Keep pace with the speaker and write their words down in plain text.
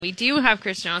We do have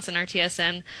Chris Johnson, our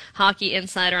TSN hockey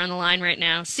insider, on the line right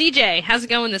now. CJ, how's it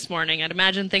going this morning? I'd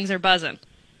imagine things are buzzing.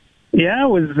 Yeah, it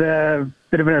was a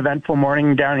bit of an eventful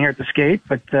morning down here at the skate,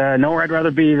 but nowhere I'd rather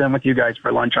be than with you guys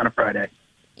for lunch on a Friday.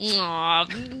 Aw,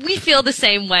 we feel the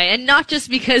same way, and not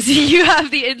just because you have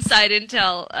the inside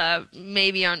intel,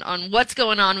 maybe on what's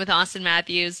going on with Auston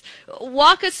Matthews.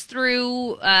 Walk us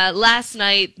through last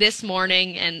night, this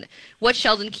morning, and what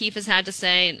Sheldon Keefe has had to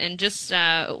say, and just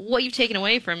what you've taken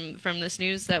away from this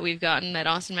news that we've gotten that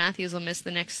Auston Matthews will miss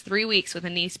the next 3 weeks with a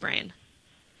knee sprain.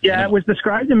 Yeah, it was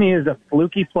described to me as a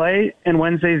fluky play in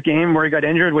Wednesday's game where he got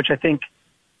injured, which I think,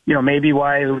 maybe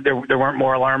why there weren't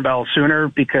more alarm bells sooner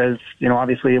because,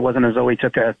 obviously it wasn't as though he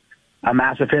took a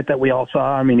massive hit that we all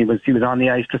saw. I mean, he was on the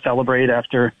ice to celebrate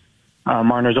after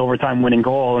Marner's overtime winning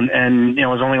goal. And it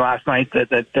was only last night that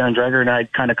Darren Dreger and I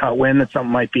kind of caught wind that something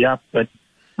might be up. But,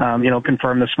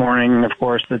 confirmed this morning, of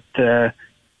course, that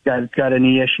got a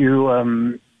knee issue.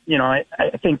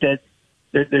 I think that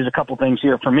there's a couple things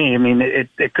here for me. I mean,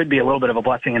 it could be a little bit of a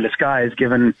blessing in disguise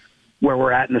given where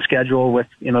we're at in the schedule with,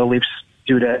 the Leafs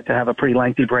due to have a pretty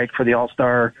lengthy break for the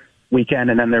All-Star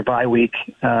weekend and then their bye week.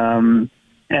 And,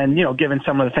 given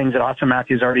some of the things that Auston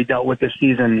Matthews already dealt with this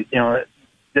season,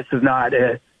 this is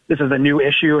a new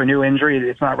issue, a new injury.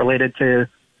 It's not related to,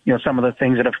 some of the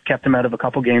things that have kept him out of a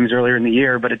couple games earlier in the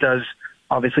year, but it does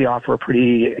obviously offer a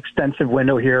pretty extensive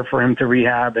window here for him to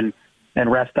rehab and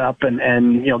rest up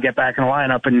and get back in the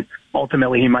lineup. And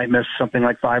ultimately he might miss something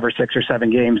like 5 or 6 or 7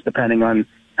 games depending on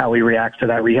how he reacts to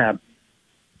that rehab.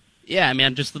 Yeah, I mean,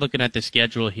 I'm just looking at the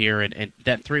schedule here, and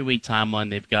that 3-week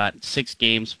timeline, they've got 6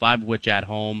 games, 5 of which at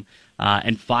home,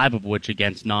 and 4 of which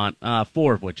against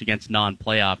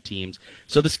non-playoff teams.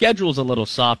 So the schedule's a little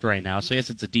soft right now, so yes,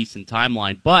 it's a decent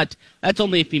timeline, but that's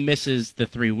only if he misses the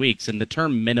 3 weeks, and the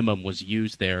term minimum was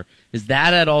used there. Is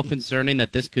that at all concerning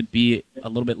that this could be a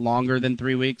little bit longer than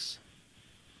 3 weeks?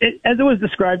 As it was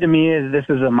described to me, this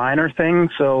is a minor thing,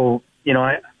 so,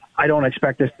 I don't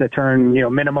expect this to turn,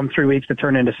 minimum 3 weeks to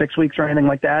turn into 6 weeks or anything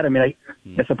like that. I mean,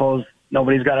 I suppose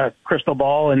nobody's got a crystal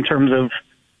ball in terms of,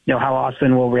 how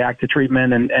Austin will react to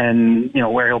treatment and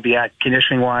where he'll be at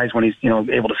conditioning wise when he's,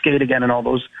 able to skate again and all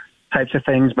those types of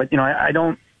things. But, I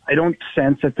don't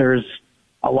sense that there's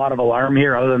a lot of alarm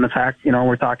here other than the fact,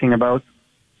 we're talking about,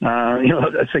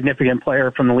 a significant player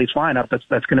from the Leafs lineup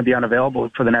that's going to be unavailable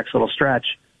for the next little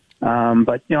stretch.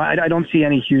 But, I don't see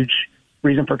any huge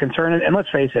reason for concern. And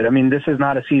let's face it, I mean, this is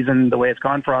not a season the way it's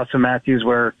gone for Auston Matthews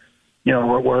where,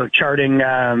 we're charting,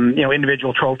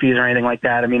 individual trophies or anything like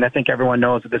that. I mean, I think everyone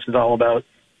knows that this is all about,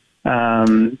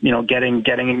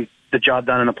 getting the job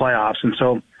done in the playoffs. And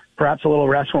so perhaps a little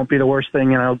rest won't be the worst thing.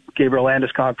 Gabriel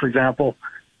Landeskog, for example,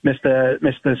 missed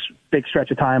this big stretch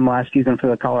of time last season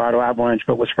for the Colorado Avalanche,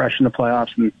 but was fresh in the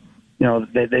playoffs and,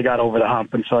 they got over the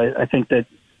hump. And so I think that,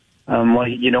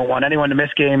 you don't want anyone to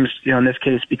miss games, in this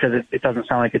case, because it doesn't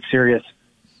sound like it's serious.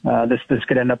 This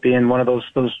could end up being one of those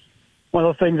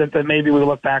things that maybe we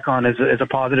look back on as a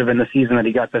positive in the season that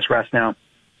he got this rest now.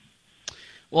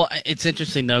 Well, it's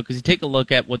interesting, though, because you take a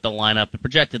look at what the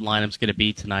projected lineup's going to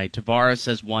be tonight. Tavares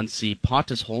as 1C,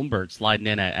 Pontus Holmberg sliding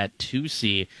in at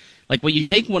 2C. Like, when you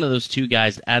take one of those two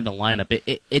guys out of the lineup,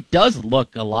 it does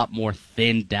look a lot more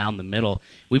thin down the middle.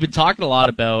 We've been talking a lot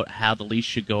about how the Leafs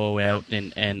should go out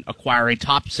and acquire a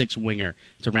top 6 winger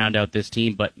to round out this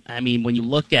team. But, I mean, when you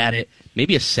look at it,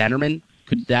 maybe a centerman,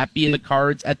 could that be in the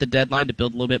cards at the deadline to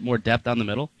build a little bit more depth down the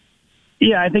middle?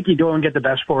 Yeah, I think you go and get the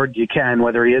best forward you can,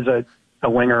 whether he is a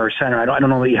winger or center. I don't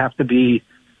know that you have to be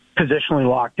positionally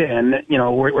locked in.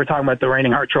 We're talking about the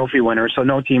reigning Hart Trophy winner, so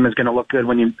no team is going to look good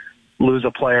when you lose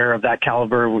a player of that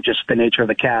caliber with just the nature of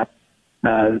the cap.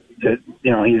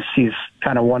 He's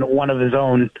kind of one of his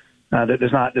own.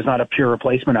 There's not a pure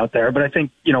replacement out there. But I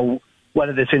think,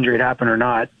 whether this injury had happened or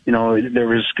not, there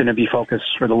was going to be focus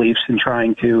for the Leafs in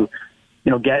trying to,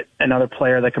 get another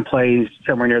player that can play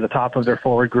somewhere near the top of their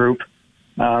forward group.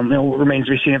 Remains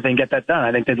to be seen if they can get that done.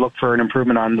 I think they'd look for an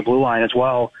improvement on the blue line as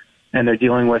well. And they're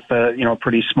dealing with a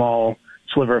pretty small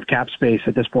sliver of cap space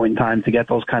at this point in time to get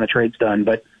those kind of trades done.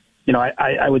 But,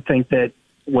 I would think that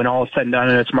when all is said and done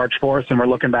and it's March 4th and we're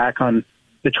looking back on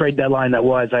the trade deadline that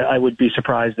was, I would be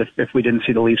surprised if we didn't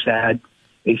see the Leafs add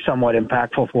a somewhat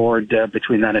impactful forward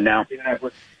between then and now.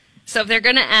 So if they're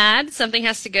going to add, something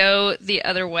has to go the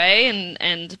other way,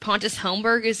 and Pontus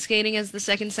Holmberg is skating as the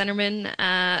second centerman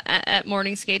at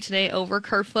morning skate today over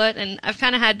Kerfoot, and I've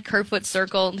kind of had Kerfoot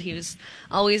circled. He's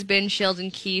always been Sheldon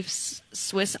Keefe's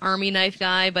Swiss Army knife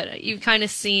guy, but you've kind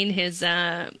of seen his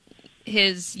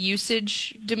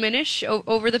usage diminish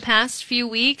over the past few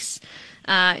weeks.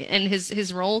 and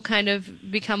his role kind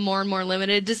of become more and more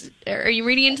limited. Are you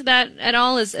reading into that at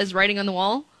all as writing on the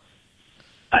wall?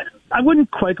 I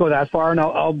wouldn't quite go that far, and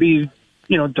I'll be,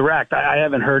 direct. I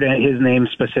haven't heard his name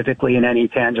specifically in any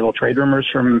tangible trade rumors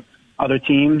from other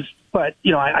teams, but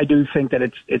I do think that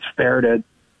it's fair to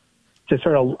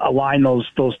sort of align those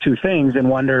two things and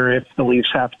wonder if the Leafs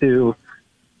have to,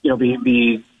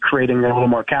 be creating a little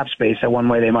more cap space. And one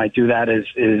way they might do that is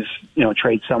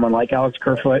trade someone like Alex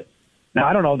Kerfoot. Now,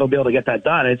 I don't know if they'll be able to get that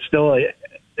done. It's still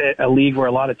a league where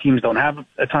a lot of teams don't have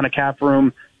a ton of cap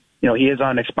room. He is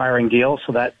on an expiring deal,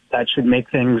 so that should make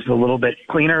things a little bit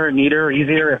cleaner, neater,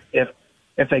 easier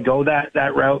if they go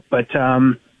that route. But,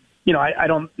 I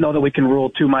don't know that we can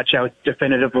rule too much out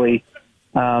definitively,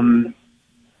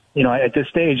 at this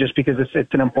stage, just because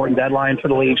it's an important deadline for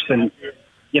the Leafs. And,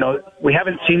 we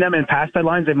haven't seen them in past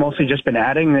deadlines. They've mostly just been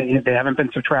adding. They haven't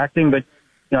been subtracting. But,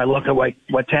 I look at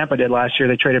what Tampa did last year.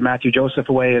 They traded Matthew Joseph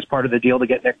away as part of the deal to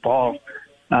get Nick Paul.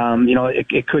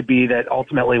 It could be that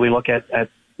ultimately we look at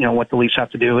what the Leafs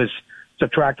have to do is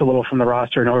subtract a little from the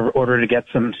roster in order to get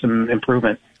some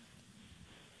improvement.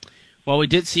 Well, we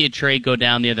did see a trade go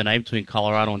down the other night between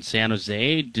Colorado and San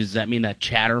Jose. Does that mean that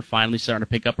chatter finally starting to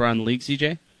pick up around the league,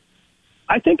 CJ?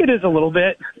 I think it is a little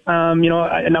bit.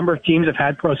 A number of teams have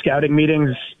had pro scouting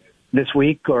meetings this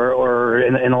week or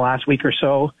in the last week or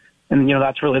so. And,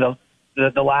 that's really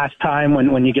the last time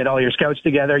when you get all your scouts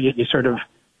together, you sort of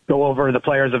go over the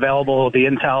players available, the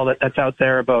intel that's out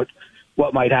there about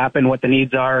what might happen, what the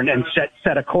needs are, and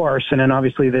set a course. And then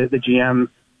obviously the GM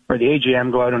or the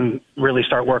AGM go out and really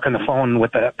start working the phone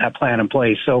with that plan in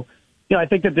place. So, I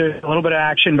think that there's a little bit of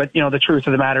action, but, the truth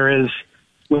of the matter is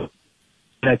with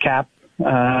the cap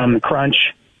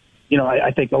crunch,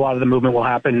 I think a lot of the movement will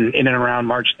happen in and around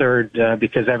March 3rd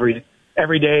because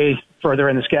every day further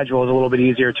in the schedule is a little bit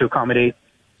easier to accommodate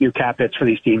new cap hits for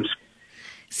these teams.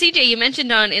 CJ, you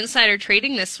mentioned on Insider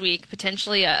Trading this week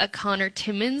potentially a Connor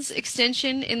Timmins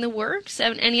extension in the works.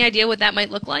 Any idea what that might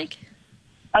look like?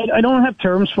 I don't have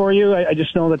terms for you. I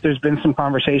just know that there's been some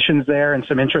conversations there and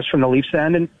some interest from the Leafs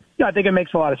end, and I think it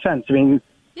makes a lot of sense. I mean,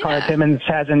 yeah. Connor Timmins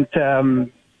hasn't,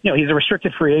 he's a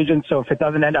restricted free agent, so if it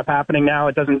doesn't end up happening now,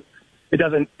 it doesn't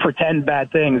pretend bad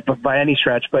things by any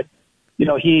stretch. But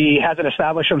he hasn't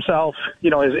established himself,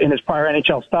 in his prior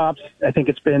NHL stops. I think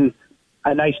it's been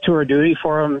a nice tour of duty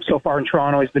for him so far in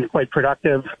Toronto. He's been quite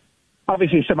productive.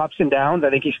 Obviously, some ups and downs. I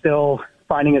think he's still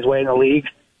finding his way in the league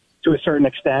to a certain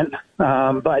extent.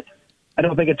 But I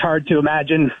don't think it's hard to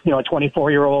imagine, a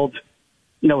 24-year-old,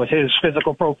 with his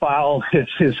physical profile,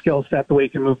 his skill set, the way he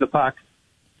can move the puck,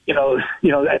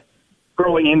 that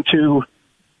growing into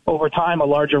over time a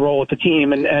larger role with the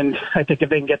team. And I think if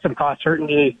they can get some cost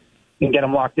certainty and get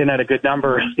him locked in at a good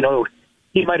number,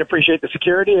 he might appreciate the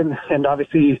security and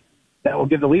obviously that will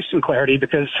give the Leafs some clarity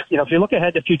because, if you look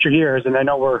ahead to future years, and I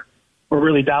know we're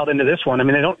really dialed into this one. I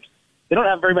mean, they don't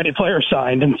have very many players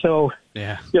signed. And so,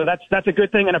 yeah, that's a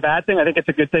good thing and a bad thing. I think it's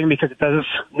a good thing because it does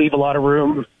leave a lot of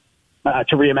room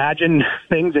to reimagine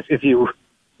things if you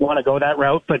want to go that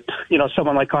route. But,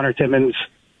 someone like Connor Timmins,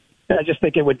 I just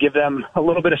think it would give them a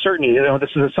little bit of certainty. This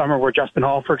is a summer where Justin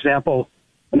Hall, for example,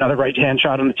 another right-hand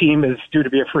shot on the team, is due to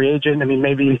be a free agent. I mean,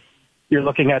 maybe you're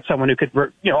looking at someone who could,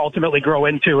 ultimately grow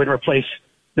into and replace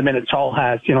the minutes Hall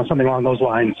has, something along those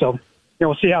lines. So,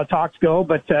 we'll see how talks go.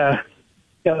 But,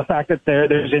 the fact that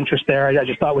there's interest there, I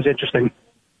just thought was interesting.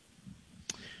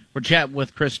 We're chatting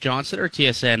with Chris Johnson, our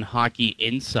TSN Hockey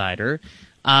Insider.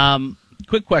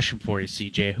 Quick question for you,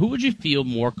 CJ. Who would you feel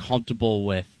more comfortable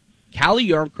with? Calle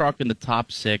Jarnkrok in the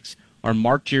top 6 or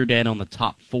Mark Giordano in the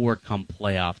top 4 come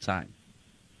playoff time?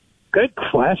 Good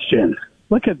question.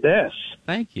 Look at this.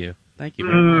 Thank you. Thank you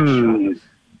very much.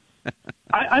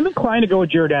 I'm inclined to go with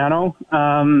Giordano.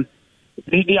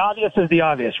 The obvious is the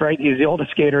obvious, right? He's the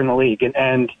oldest skater in the league,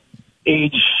 and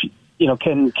age,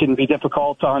 can be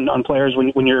difficult on players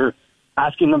when you're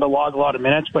asking them to log a lot of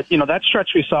minutes. But, that stretch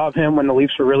we saw of him when the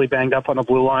Leafs were really banged up on the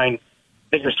blue line, I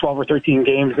think there's 12 or 13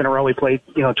 games in a row he played,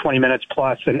 20 minutes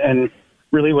plus and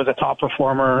really was a top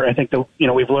performer. I think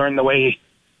we've learned the way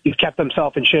he's kept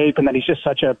himself in shape and that he's just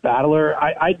such a battler.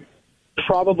 I'd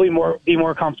probably be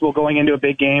more comfortable going into a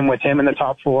big game with him in the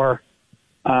top 4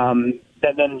 than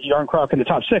Jarnkrok in the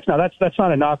top 6. Now that's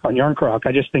not a knock on Jarnkrok.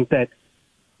 I just think that,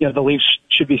 the Leafs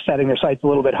should be setting their sights a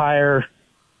little bit higher.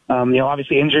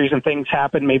 Obviously injuries and things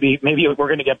happen. Maybe we're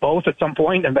going to get both at some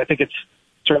point, and I think it's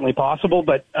certainly possible.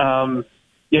 But,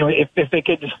 if they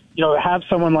could, have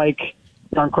someone like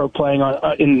Jarnkrok playing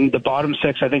in the bottom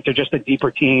 6, I think they're just a deeper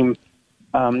team.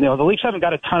 The Leafs haven't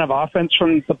got a ton of offense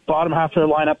from the bottom half of their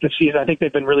lineup this season. I think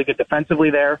they've been really good defensively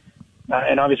there.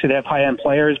 And obviously they have high-end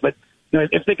players, but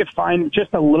if they could find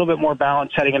just a little bit more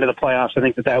balance heading into the playoffs, I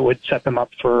think that would set them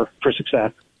up for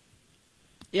success.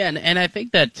 Yeah, and I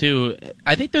think that too.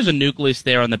 I think there's a nucleus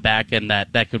there on the back end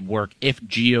that could work if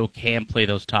Gio can play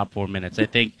those top 4 minutes. I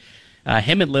think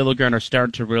him and Liljegren are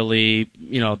starting to really,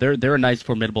 they're a nice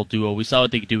formidable duo. We saw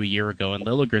what they could do a year ago, and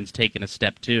Liljegren's taken a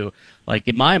step too. Like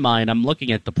in my mind, I'm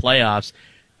looking at the playoffs,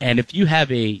 and if you have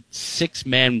a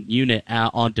 6-man unit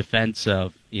out on defense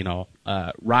of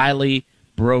Riley,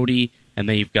 Brody, and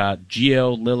then you've got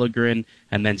Gio, Liljegren,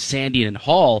 and then Sandy and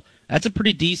Hall. That's a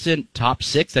pretty decent top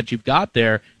 6 that you've got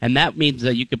there, and that means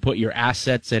that you can put your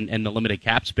assets and the limited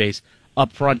cap space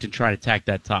up front and try to attack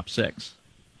that top 6.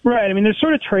 Right. I mean, there's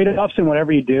sort of trade-offs in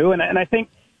whatever you do, and I think,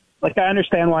 I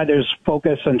understand why there's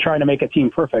focus on trying to make a team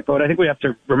perfect, but I think we have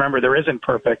to remember there isn't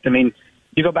perfect. I mean,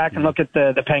 you go back and look at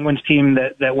the Penguins team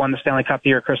that won the Stanley Cup the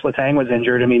year Chris Letang was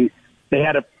injured. I mean, they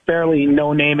had a fairly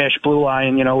no-name-ish blue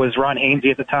line. It was Ron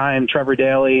Hainsey at the time, Trevor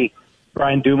Daley,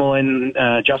 Brian Dumoulin,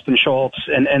 Justin Schultz,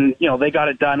 and they got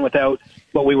it done without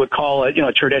what we would call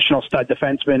a traditional stud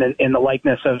defenseman in the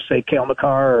likeness of, say, Cale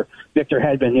Makar or Victor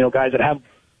Hedman, guys that have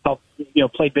helped,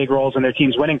 played big roles in their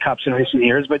teams winning cups in recent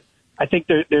years. But I think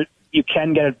you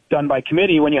can get it done by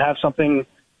committee when you have something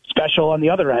special on the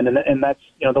other end, and that's,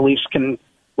 the Leafs can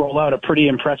roll out a pretty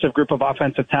impressive group of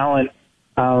offensive talent,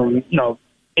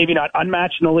 maybe not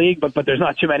unmatched in the league, but there's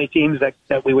not too many teams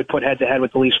that we would put head to head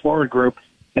with the Leafs forward group.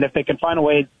 And if they can find a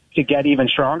way to get even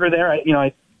stronger there,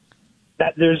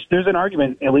 there's an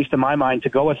argument, at least in my mind, to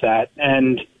go with that.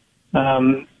 And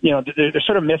they're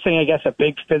sort of missing, I guess, a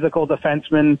big physical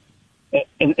defenseman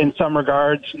in some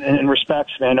regards, in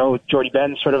respects. I know Jordy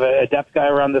Ben's sort of a depth guy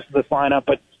around this lineup,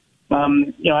 but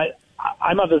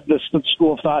I'm of the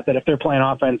school of thought that if they're playing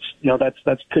offense,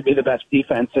 that's could be the best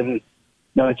defense. And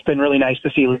it's been really nice to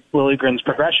see Liljegren's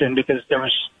progression, because there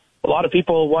was a lot of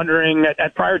people wondering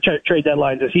at prior trade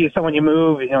deadlines, is he someone you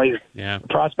move? He's a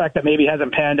prospect that maybe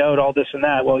hasn't panned out, all this and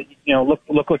that. Well,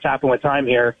 look what's happened with time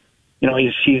here.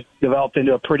 He's developed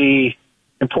into a pretty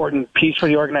important piece for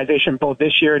the organization, both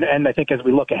this year and I think as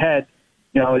we look ahead,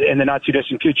 in the not too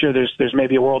distant future, there's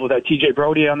maybe a world without TJ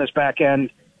Brody on this back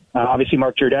end. Obviously,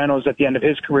 Mark Giordano's at the end of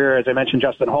his career. As I mentioned,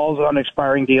 Justin Hall's on an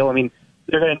expiring deal. I mean,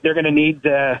 they're going to need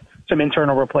some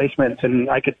internal replacements,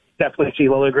 and I could definitely see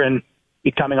Liljegren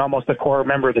becoming almost a core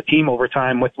member of the team over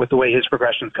time with the way his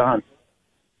progression's gone.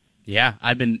 Yeah,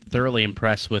 I've been thoroughly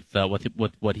impressed with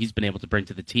what he's been able to bring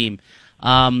to the team.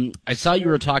 I saw you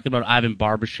were talking about Ivan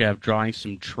Barbashev drawing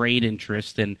some trade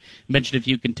interest and mentioned a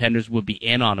few contenders would be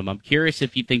in on him. I'm curious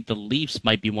if you think the Leafs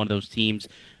might be one of those teams.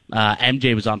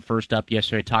 MJ was on First Up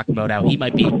yesterday talking about how he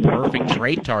might be a perfect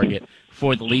trade target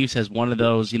for the Leafs as one of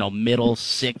those, middle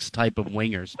 6 type of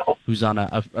wingers who's on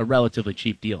a relatively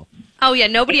cheap deal. Oh, yeah,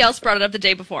 nobody else brought it up the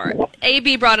day before.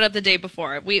 AB brought it up the day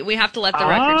before. We have to let the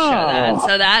record show that.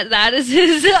 So that is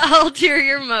his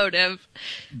ulterior motive.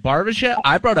 Barbashev,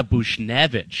 I brought up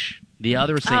Bushnevich, the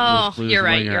other St. Louis Blues you're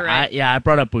right, winger. you're right. I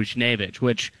brought up Bushnevich,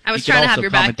 which I was trying to have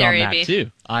your back there, AB. Too.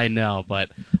 I know,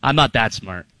 but I'm not that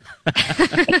smart.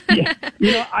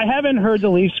 Yeah. I haven't heard the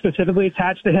Leafs specifically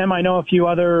attached to him. I know a few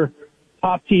other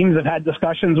top teams have had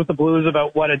discussions with the Blues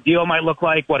about what a deal might look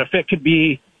like, what a fit could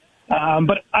be.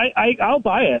 But I'll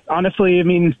buy it. Honestly, I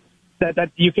mean,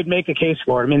 that you could make a case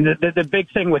for it. I mean, the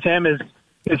big thing with him is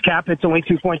his cap hit's only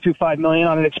 $2.25 million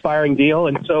on an expiring deal.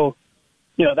 And so,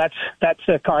 that's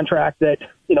a contract that,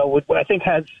 I think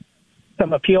has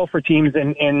some appeal for teams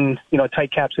in a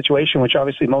tight cap situation, which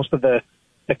obviously most of the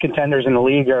contenders in the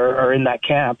league are in that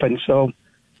camp. And so,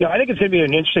 I think it's going to be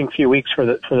an interesting few weeks for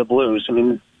the Blues. I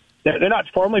mean, they're not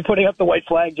formally putting up the white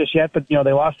flag just yet, but,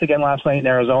 they lost again last night in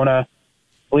Arizona.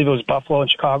 I believe it was Buffalo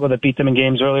and Chicago that beat them in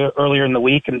games earlier in the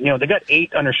week. And, they got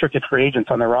 8 unrestricted free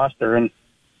agents on their roster. And,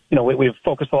 we've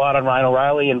focused a lot on Ryan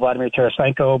O'Reilly and Vladimir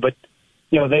Tarasenko, but,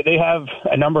 they have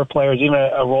a number of players, even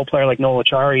a role player like Noel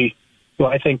Acciari, who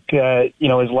I think,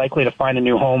 is likely to find a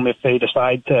new home if they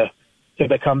decide to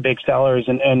become big sellers.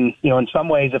 And in some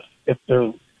ways, if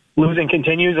their losing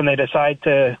continues and they decide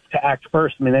to act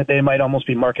first, I mean, they might almost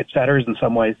be market setters in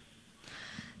some ways.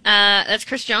 That's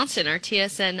Chris Johnson, our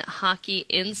TSN hockey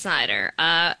insider.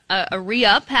 A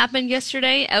re-up happened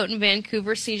yesterday out in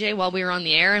Vancouver, CJ, while we were on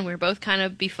the air, and we were both kind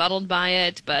of befuddled by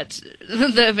it, but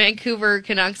the Vancouver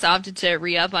Canucks opted to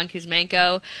re-up on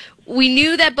Kuzmenko. We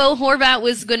knew that Bo Horvat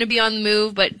was going to be on the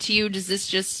move, but to you, does this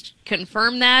just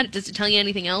confirm that? Does it tell you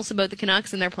anything else about the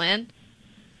Canucks and their plan?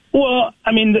 Well,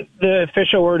 I mean, the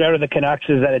official word out of the Canucks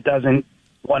is that it doesn't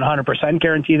 100%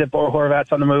 guarantee that Bo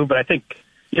Horvat's on the move, but I think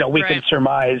we can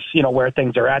surmise, where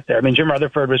things are at there. I mean, Jim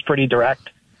Rutherford was pretty direct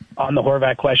on the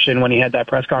Horvat question when he had that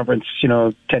press conference,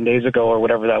 10 days ago or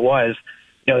whatever that was.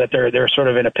 that they're sort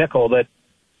of in a pickle, that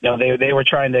they were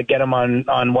trying to get him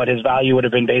on what his value would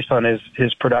have been based on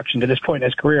his production to this point in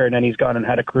his career, and then he's gone and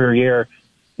had a career year.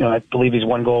 I believe he's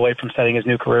one goal away from setting his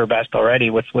new career best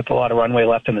already with a lot of runway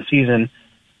left in the season.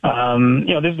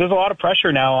 There's a lot of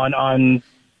pressure now on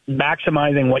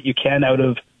maximizing what you can out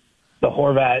of the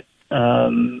Horvat,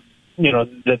 the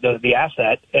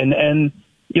asset, and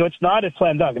it's not a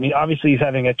slam dunk. I mean, obviously he's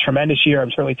having a tremendous year. I'm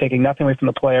certainly taking nothing away from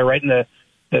the player right in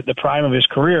the prime of his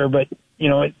career, but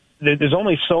there's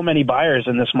only so many buyers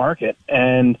in this market,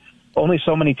 and only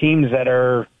so many teams that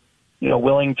are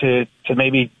willing to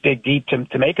maybe dig deep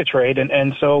to make a trade,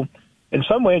 and so in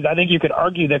some ways I think you could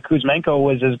argue that Kuzmenko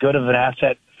was as good of an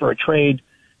asset for a trade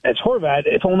as Horvat,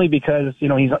 if only because he's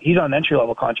on an entry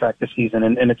level contract this season,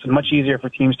 and it's much easier for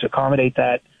teams to accommodate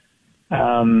that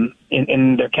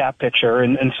in their cap picture,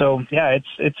 and so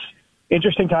it's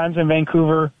interesting times in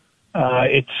Vancouver.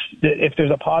 If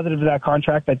there's a positive to that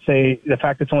contract, I'd say the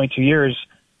fact it's only 2 years,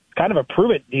 kind of a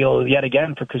prove it deal yet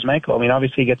again for Kuzmenko. I mean,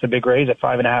 obviously he gets a big raise at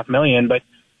 $5.5 million, but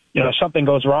if something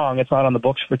goes wrong, it's not on the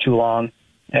books for too long,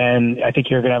 and I think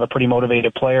you're going to have a pretty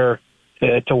motivated player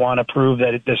to want to prove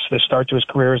that the start to his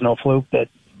career is no fluke, that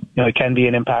he can be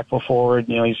an impactful forward.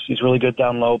 He's really good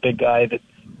down low, big guy that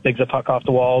digs the puck off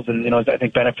the walls, and I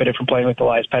think benefited from playing with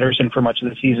Elias Pettersson for much of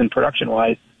the season production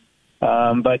wise.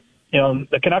 But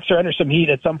the Canucks are under some heat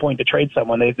at some point to trade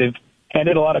someone. They've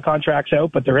handed a lot of contracts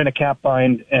out, but they're in a cap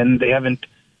bind, and they haven't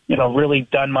really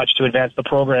done much to advance the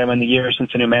program in the years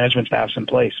since the new management staff's in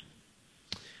place.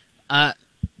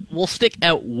 We'll stick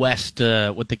out west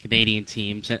with the Canadian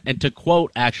teams, and to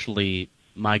quote actually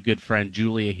my good friend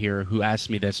Julia here, who asked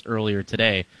me this earlier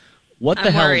today, what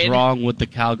the hell is wrong with the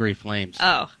Calgary Flames?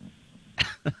 Oh.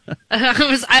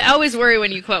 I always worry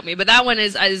when you quote me, but that one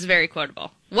is very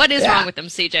quotable. What is wrong with them,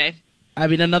 CJ? I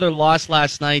mean, another loss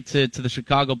last night to the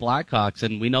Chicago Blackhawks,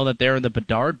 and we know that they're in the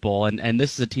Bedard Bowl, and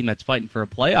this is a team that's fighting for a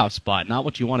playoff spot, not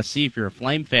what you want to see if you're a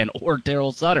Flame fan or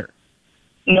Daryl Sutter.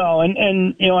 No,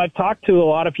 and I've talked to a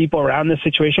lot of people around this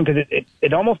situation because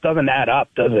it almost doesn't add up,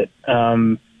 does it?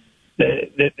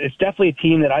 It's definitely a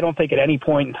team that I don't think at any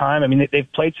point in time, I mean,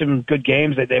 they've played some good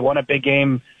games. They won a big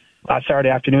game last Saturday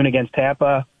afternoon against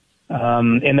Tampa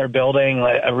in their building,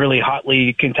 a really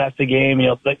hotly contested game.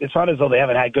 It's not as though they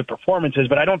haven't had good performances,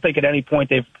 but I don't think at any point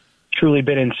they've truly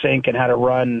been in sync and had a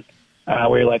run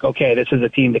where you're like, okay, this is a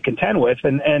team to contend with.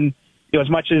 And as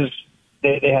much as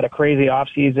they had a crazy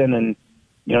offseason and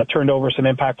turned over some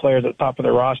impact players at the top of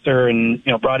their roster and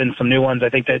brought in some new ones, I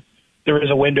think that there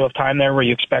is a window of time there where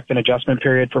you expect an adjustment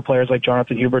period for players like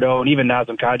Jonathan Huberdeau and even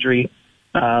Nazem Kadri,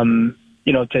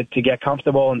 to get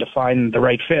comfortable and to find the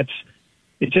right fits.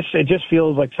 It just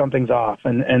feels like something's off.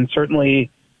 And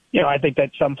certainly, I think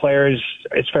that some players,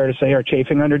 it's fair to say, are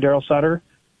chafing under Daryl Sutter.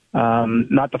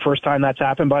 Not the first time that's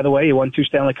happened, by the way. He won 2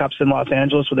 Stanley Cups in Los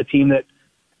Angeles with a team that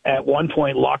at one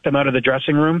point locked him out of the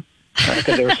dressing room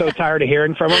because they were so tired of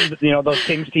hearing from him, those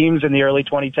Kings teams in the early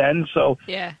 2010s. So,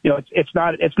 it's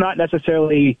not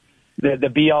necessarily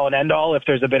the be-all and end-all if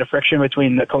there's a bit of friction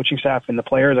between the coaching staff and the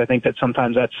players. I think that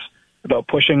sometimes that's about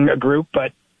pushing a group,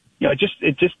 but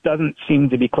it just doesn't seem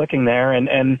to be clicking there.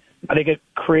 And I think it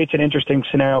creates an interesting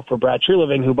scenario for Brad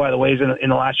Treliving, who, by the way, is in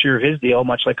the last year of his deal,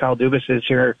 much like Kyle Dubas is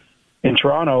here in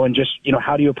Toronto. And just,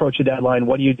 how do you approach a deadline?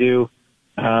 What do you do?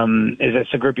 Is this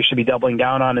a group you should be doubling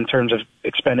down on in terms of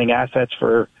expending assets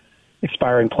for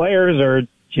expiring players, or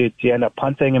do you end up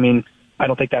punting? I mean, I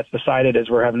don't think that's decided as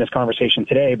we're having this conversation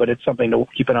today, but it's something to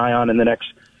keep an eye on in the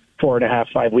next 4.5,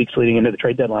 5 weeks leading into the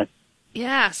trade deadline.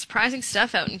 Yeah, surprising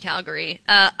stuff out in Calgary.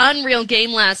 Unreal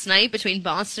game last night between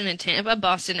Boston and Tampa.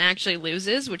 Boston actually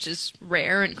loses, which is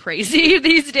rare and crazy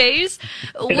these days.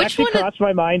 It actually crossed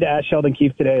my mind to ask Sheldon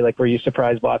Keefe today, were you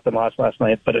surprised Boston lost last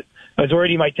night? But I was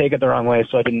worried he might take it the wrong way,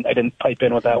 so I didn't pipe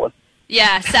in with that one.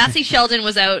 Yeah, Sassy Sheldon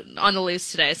was out on the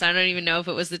loose today, so I don't even know if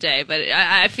it was the day, but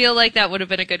I feel like that would have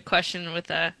been a good question with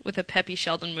a peppy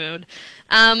Sheldon mood.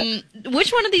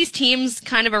 Which one of these teams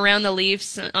kind of around the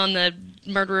Leafs on the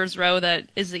murderer's row that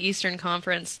is the Eastern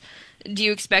Conference do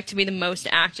you expect to be the most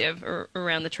active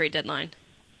around the trade deadline?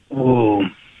 Ooh.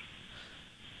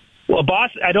 Well,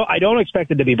 Boston, I don't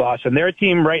expect it to be Boston. They're a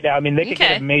team right now. I mean, they could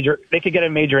get a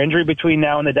major injury between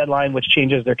now and the deadline, which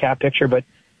changes their cap picture, but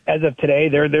as of today,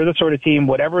 they're the sort of team,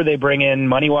 whatever they bring in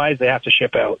money-wise, they have to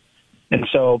ship out. And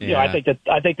so, I think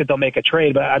that they'll make a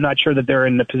trade, but I'm not sure that they're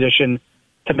in the position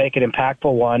to make an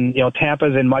impactful one.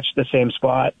 Tampa's in much the same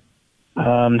spot.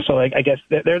 So I guess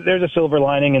there's a silver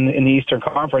lining in the Eastern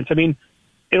Conference. I mean,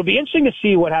 it'll be interesting to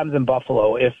see what happens in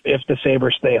Buffalo if the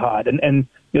Sabres stay hot. And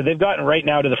they've gotten right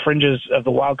now to the fringes of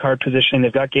the wild card position.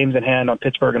 They've got games in hand on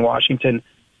Pittsburgh and Washington.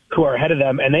 who are ahead of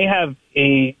them, and they have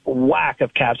a whack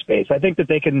of cap space. I think that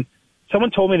they can.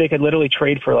 Someone told me they could literally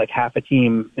trade for like half a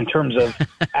team in terms of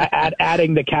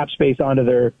adding the cap space onto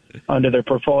their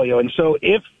portfolio. And so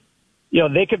if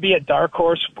they could be a dark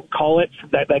horse, call it,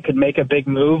 that could make a big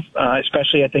move,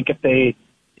 especially I think if they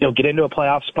get into a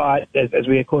playoff spot as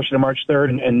we get closer to March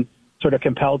 3rd and sort of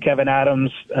compel Kevin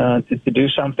Adams to do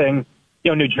something.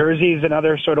 New Jersey's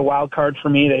another sort of wild card for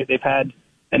me. They've had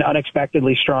an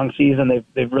unexpectedly strong season.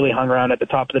 They've really hung around at the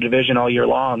top of the division all year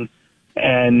long.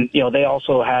 And, they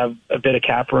also have a bit of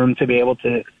cap room to be able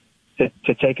to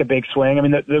take a big swing. I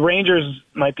mean, the Rangers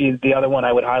might be the other one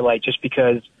I would highlight just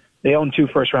because they own 2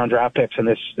 first-round draft picks in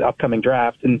this upcoming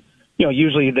draft. And,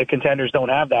 usually the contenders don't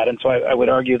have that. And so I would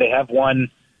argue they have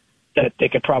one that they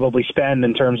could probably spend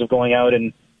in terms of going out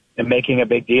and making a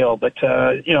big deal. But,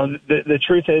 the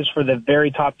truth is for the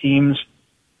very top teams,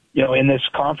 in this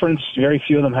conference, very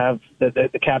few of them have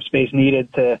the cap space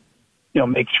needed to,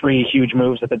 make 3 huge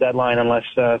moves at the deadline unless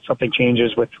something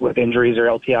changes with injuries or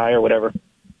LTI or whatever.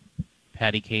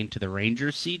 Patty Kane to the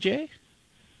Rangers, CJ?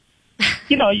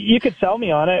 You could sell me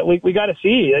on it. We got to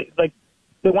see. Like,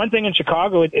 the one thing in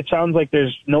Chicago, it sounds like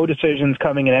there's no decisions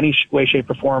coming in any way, shape,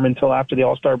 or form until after the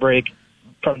All-Star break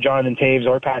from Jonathan Toews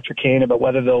or Patrick Kane about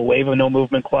whether they'll waive a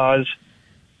no-movement clause.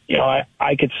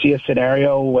 I could see a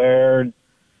scenario where,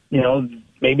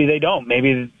 maybe they don't.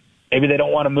 Maybe they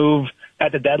don't want to move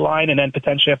at the deadline and then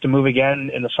potentially have to move again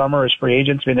in the summer as free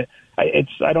agents. I mean,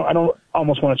 I don't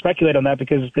almost want to speculate on that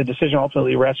because the decision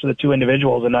ultimately rests with the 2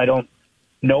 individuals, and I don't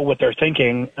know what they're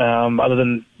thinking, other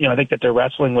than, I think that they're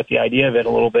wrestling with the idea of it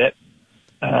a little bit.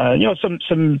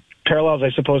 Some parallels, I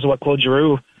suppose, to what Claude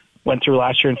Giroux went through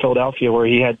last year in Philadelphia, where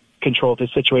he had control of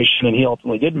his situation and he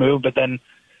ultimately did move, but then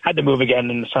had to move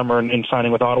again in the summer in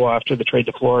signing with Ottawa after the trade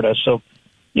to Florida. So,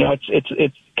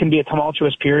 it can be a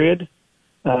tumultuous period.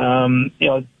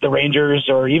 The Rangers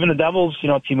or even the Devils,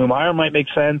 Timo Meier might make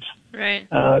sense. Right.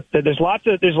 There's lots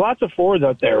of forwards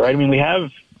out there, right? I mean, we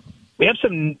have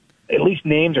some at least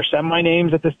names or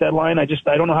semi-names at this deadline. I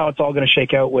don't know how it's all going to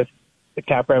shake out with the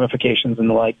cap ramifications and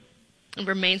the like. It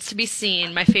remains to be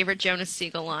seen. My favorite Jonas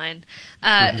Siegel line.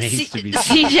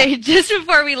 CJ, just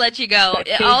before we let you go.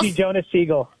 Jonas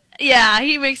Siegel. Yeah,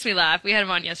 he makes me laugh. We had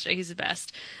him on yesterday. He's the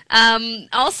best.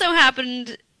 Also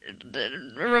happened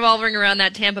revolving around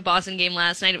that Tampa-Boston game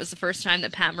last night. It was the first time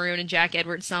that Pat Maroon and Jack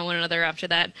Edwards saw one another after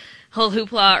that whole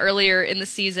hoopla earlier in the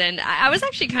season. I was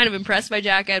actually kind of impressed by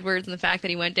Jack Edwards and the fact that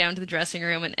he went down to the dressing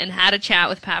room and had a chat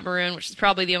with Pat Maroon, which is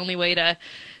probably the only way to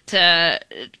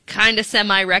kind of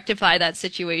semi-rectify that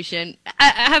situation.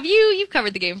 You've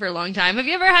covered the game for a long time. Have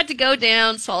you ever had to go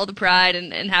down, swallow the pride,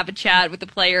 and have a chat with the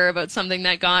player about something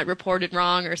that got reported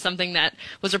wrong or something that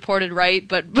was reported right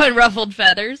but ruffled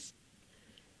feathers?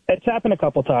 It's happened a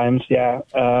couple times, yeah.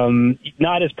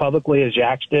 Not as publicly as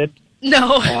Jack's did.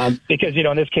 No. Because,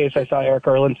 in this case, I saw Eric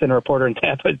Erlinson, a reporter in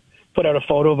Tampa, put out a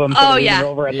photo of him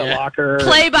over at the locker.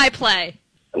 Play by play.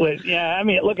 Yeah, I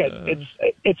mean, look,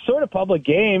 it's sort of public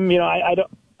game.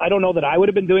 I don't know that I would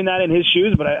have been doing that in his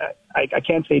shoes, but I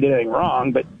can't say he did anything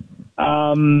wrong. But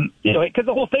because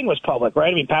the whole thing was public,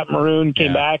 right? I mean, Pat Maroon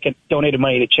came back and donated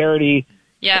money to charity.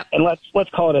 Yeah. And let's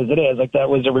call it as it is. Like, that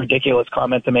was a ridiculous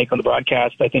comment to make on the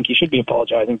broadcast. I think he should be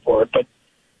apologizing for it. But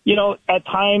at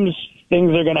times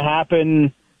things are going to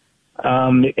happen.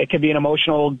 It could be an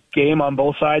emotional game on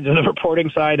both sides of the reporting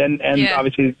side, and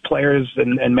obviously players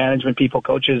and management people,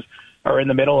 coaches are in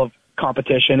the middle of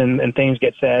competition and things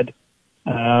get said.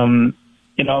 But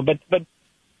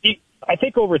I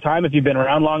think over time, if you've been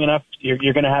around long enough, you're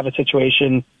going to have a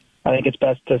situation. I think it's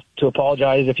best to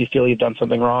apologize if you feel you've done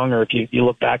something wrong or if you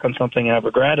look back on something and have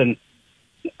regret. And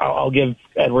I'll give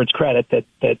Edwards credit that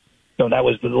that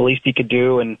was the least he could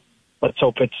do, and let's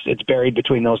hope it's buried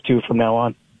between those two from now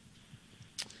on.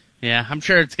 Yeah, I'm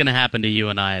sure it's going to happen to you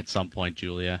and I at some point,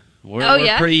 Julia.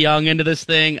 We're pretty young into this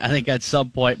thing. I think at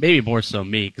some point, maybe more so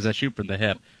me, because I shoot from the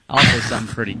hip, I'll say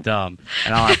something pretty dumb,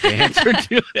 and I'll have to answer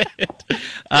to it.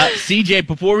 CJ,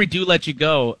 before we do let you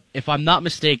go, if I'm not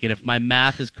mistaken, if my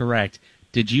math is correct,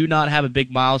 did you not have a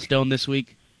big milestone this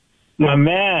week? My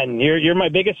man, you're my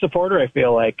biggest supporter, I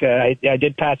feel like. I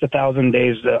did pass 1,000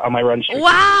 days on my run streak.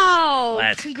 Wow!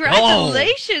 Let's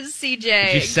Congratulations, CJ.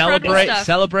 Did you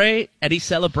celebrate? Any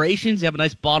celebrations? You have a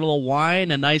nice bottle of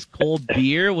wine, a nice cold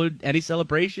beer? Any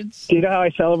celebrations? Do you know how I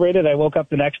celebrated? I woke up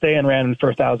the next day and ran for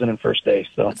 1,000 in first day.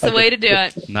 So that's the way to do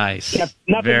it. Nice. Yeah,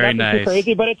 nothing nice. Too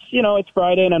crazy, but it's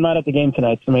Friday and I'm not at the game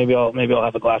tonight, so maybe I'll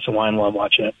have a glass of wine while I'm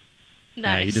watching it.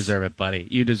 Nice. Yeah, you deserve it, buddy.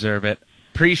 You deserve it.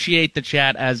 Appreciate the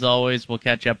chat, as always. We'll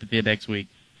catch up with you next week.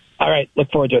 All right.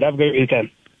 Look forward to it. Have a great weekend.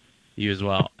 You as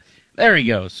well. There he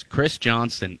goes, Chris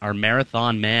Johnston, our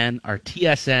marathon man, our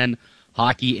TSN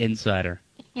hockey insider.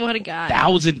 What a guy.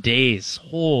 1,000 days.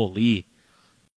 Holy.